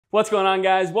What's going on,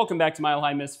 guys? Welcome back to Mile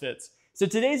High Misfits. So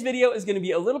today's video is going to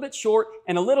be a little bit short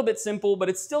and a little bit simple, but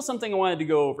it's still something I wanted to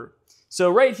go over. So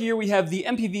right here we have the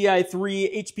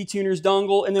MPVI3 HP Tuners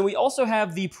dongle, and then we also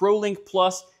have the ProLink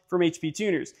Plus from HP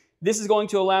Tuners. This is going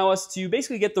to allow us to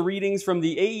basically get the readings from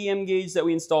the AEM gauge that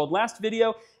we installed last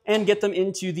video and get them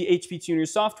into the HP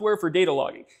Tuners software for data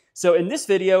logging. So in this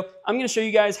video, I'm going to show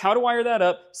you guys how to wire that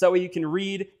up so that way you can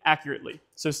read accurately.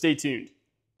 So stay tuned.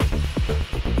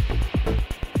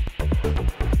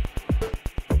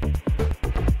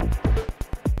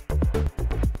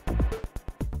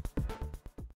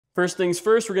 First things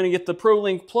first, we're going to get the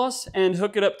ProLink Plus and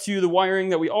hook it up to the wiring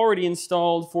that we already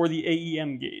installed for the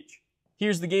AEM gauge.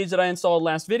 Here's the gauge that I installed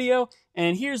last video,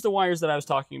 and here's the wires that I was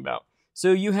talking about.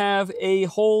 So you have a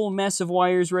whole mess of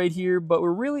wires right here, but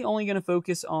we're really only going to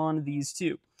focus on these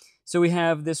two. So we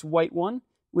have this white one,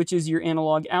 which is your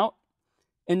analog out,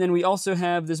 and then we also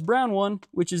have this brown one,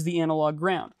 which is the analog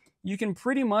ground. You can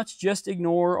pretty much just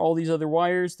ignore all these other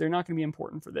wires. They're not going to be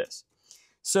important for this.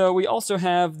 So we also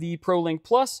have the ProLink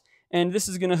Plus, and this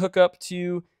is going to hook up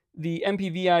to the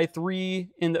MPVI3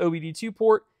 in the OBD2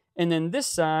 port, and then this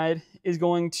side is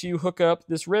going to hook up,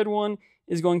 this red one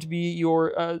is going to be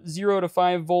your 0 to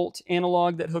 5 volt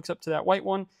analog that hooks up to that white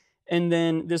one, and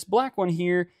then this black one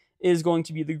here is going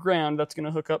to be the ground that's going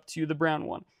to hook up to the brown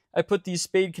one. I put these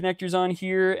spade connectors on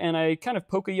here, and I kind of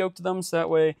poka-yoked them so that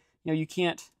way you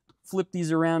can't flip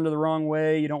these around to the wrong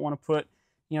way. You don't want to put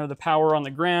the power on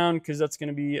the ground because that's going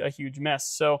to be a huge mess.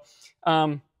 So,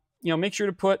 make sure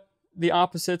to put the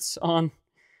opposites on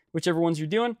whichever ones you're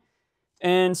doing.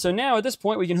 And so now at this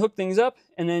point, we can hook things up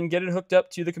and then get it hooked up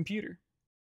to the computer.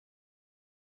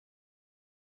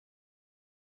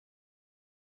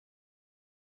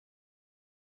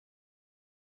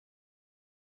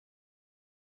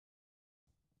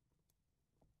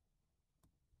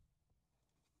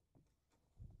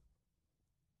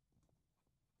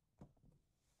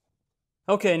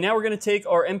 Okay, now we're going to take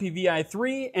our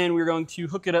MPVI3 and we're going to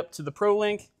hook it up to the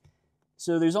ProLink.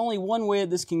 So there's only one way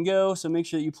this can go, so make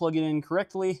sure that you plug it in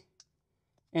correctly.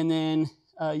 And then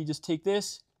you just take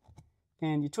this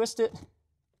and you twist it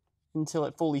until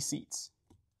it fully seats.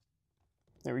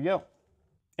 There we go.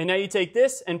 And now you take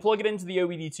this and plug it into the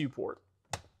OBD2 port.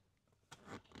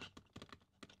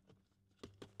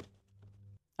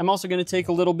 I'm also going to take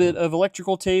a little bit of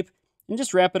electrical tape and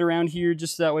just wrap it around here,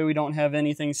 just so that way we don't have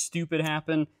anything stupid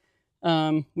happen.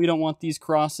 We don't want these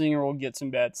crossing or we'll get some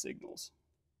bad signals.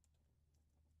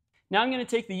 Now I'm going to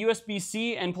take the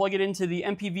USB-C and plug it into the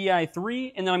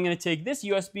MPVI3, and then I'm going to take this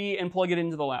USB and plug it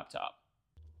into the laptop.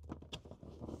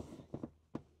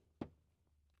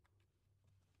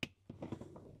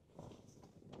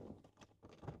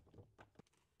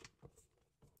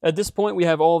 At this point, we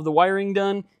have all of the wiring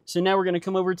done, so now we're going to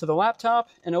come over to the laptop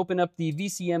and open up the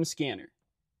VCM scanner.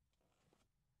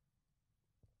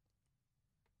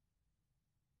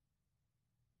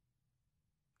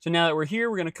 So now that we're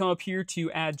here, we're going to come up here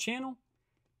to Add Channel,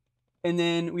 and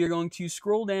then we are going to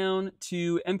scroll down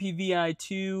to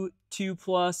MPVI2, 2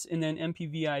 Plus, and then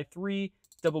MPVI3,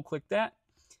 double-click that,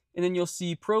 and then you'll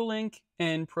see ProLink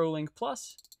and ProLink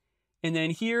Plus. And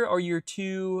then here are your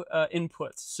two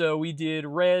inputs. So we did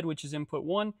red, which is input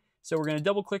 1. So we're going to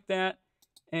double click that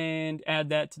and add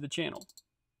that to the channel.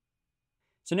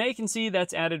 So now you can see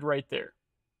that's added right there.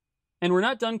 And we're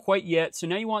not done quite yet. So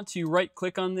now you want to right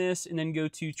click on this and then go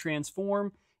to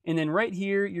transform. And then right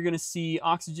here, you're going to see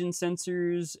oxygen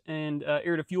sensors and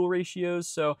air to fuel ratios.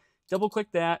 So double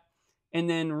click that. And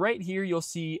then right here, you'll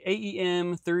see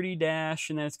AEM 30-,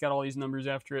 and then it's got all these numbers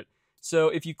after it. So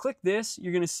if you click this,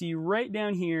 you're going to see right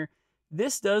down here,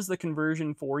 this does the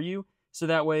conversion for you. So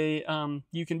that way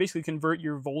you can basically convert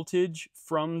your voltage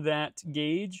from that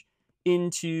gauge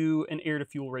into an air to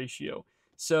fuel ratio.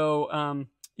 So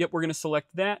yep, we're going to select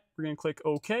that. We're going to click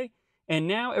OK. And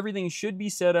now everything should be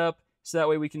set up so that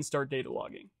way we can start data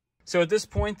logging. So at this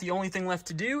point, the only thing left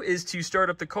to do is to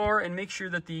start up the car and make sure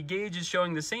that the gauge is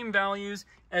showing the same values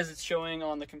as it's showing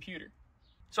on the computer.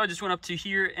 So I just went up to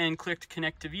here and clicked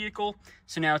connect to vehicle.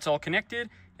 So now it's all connected,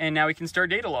 and now we can start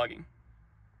data logging.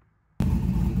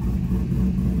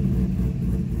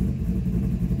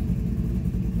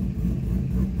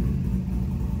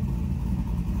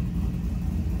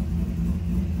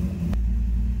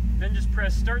 Then just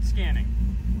press start scanning.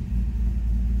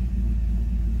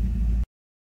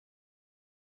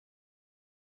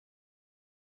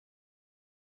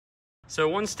 So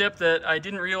one step that I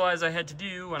didn't realize I had to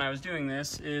do when I was doing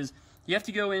this is you have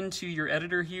to go into your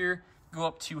editor here, go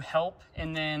up to help,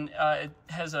 and then it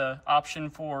has an option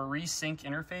for resync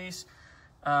interface.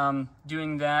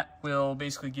 Doing that will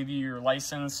basically give you your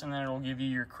license, and then it'll give you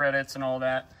your credits and all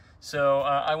that. So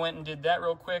I went and did that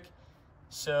real quick.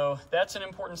 So that's an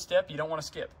important step you don't want to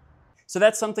skip. So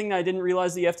that's something I didn't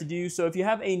realize that you have to do. So if you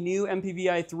have a new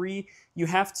MPVI3, you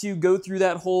have to go through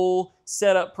that whole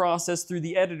setup process through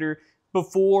the editor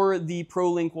before the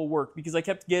ProLink will work, because I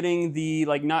kept getting the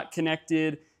like not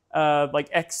connected like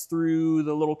X through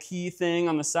the little key thing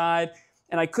on the side,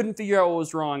 and I couldn't figure out what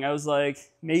was wrong. I was like,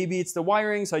 maybe it's the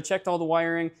wiring, so I checked all the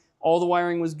wiring. All the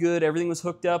wiring was good, everything was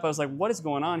hooked up. I was like, what is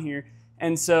going on here?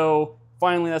 And so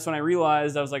finally that's when I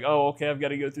realized, I was like, oh, okay, I've got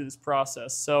to go through this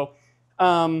process. So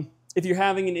if you're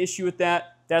having an issue with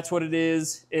that, that's what it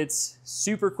is. It's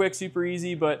super quick, super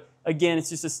easy, but again, it's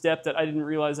just a step that I didn't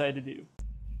realize I had to do.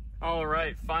 All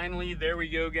right, finally, there we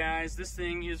go, guys. This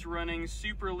thing is running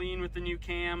super lean with the new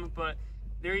cam, but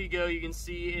there you go. You can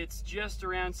see it's just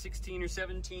around 16 or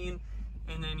 17,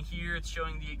 and then here it's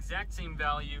showing the exact same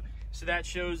value. So that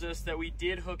shows us that we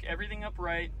did hook everything up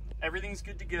right. Everything's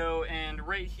good to go, and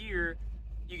right here,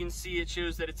 you can see it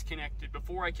shows that it's connected.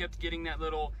 Before, I kept getting that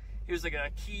little, it was like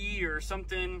a key or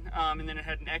something, and then it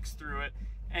had an X through it,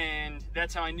 and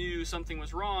that's how I knew something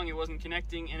was wrong. It wasn't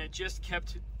connecting, and it just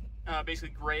kept basically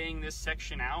graying this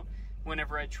section out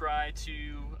whenever I try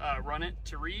to run it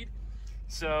to read.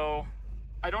 So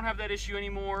I don't have that issue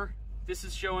anymore. This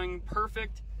is showing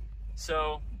perfect.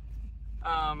 So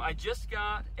I just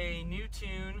got a new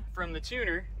tune from the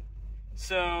tuner.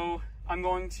 So I'm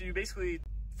going to basically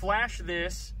flash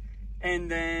this and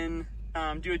then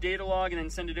do a data log and then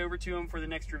send it over to him for the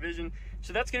next revision.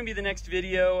 So that's going to be the next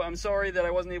video. I'm sorry that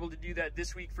I wasn't able to do that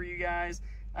this week for you guys.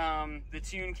 The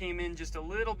tune came in just a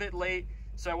little bit late,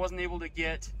 so I wasn't able to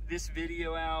get this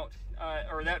video out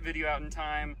or that video out in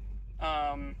time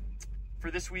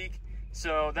for this week.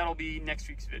 So that'll be next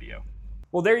week's video.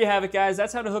 Well, there you have it, guys.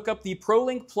 That's how to hook up the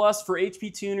ProLink Plus for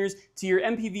HP tuners to your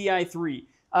MPVI3.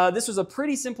 This was a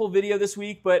pretty simple video this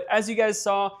week, but as you guys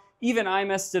saw, even I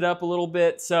messed it up a little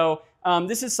bit. So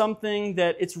this is something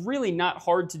that it's really not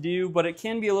hard to do, but it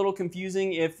can be a little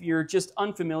confusing if you're just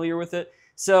unfamiliar with it.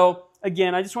 So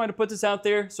again, I just wanted to put this out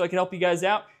there so I could help you guys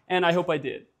out, and I hope I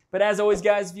did. But as always,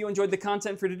 guys, if you enjoyed the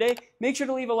content for today, make sure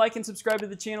to leave a like and subscribe to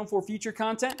the channel for future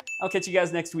content. I'll catch you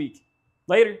guys next week.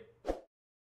 Later.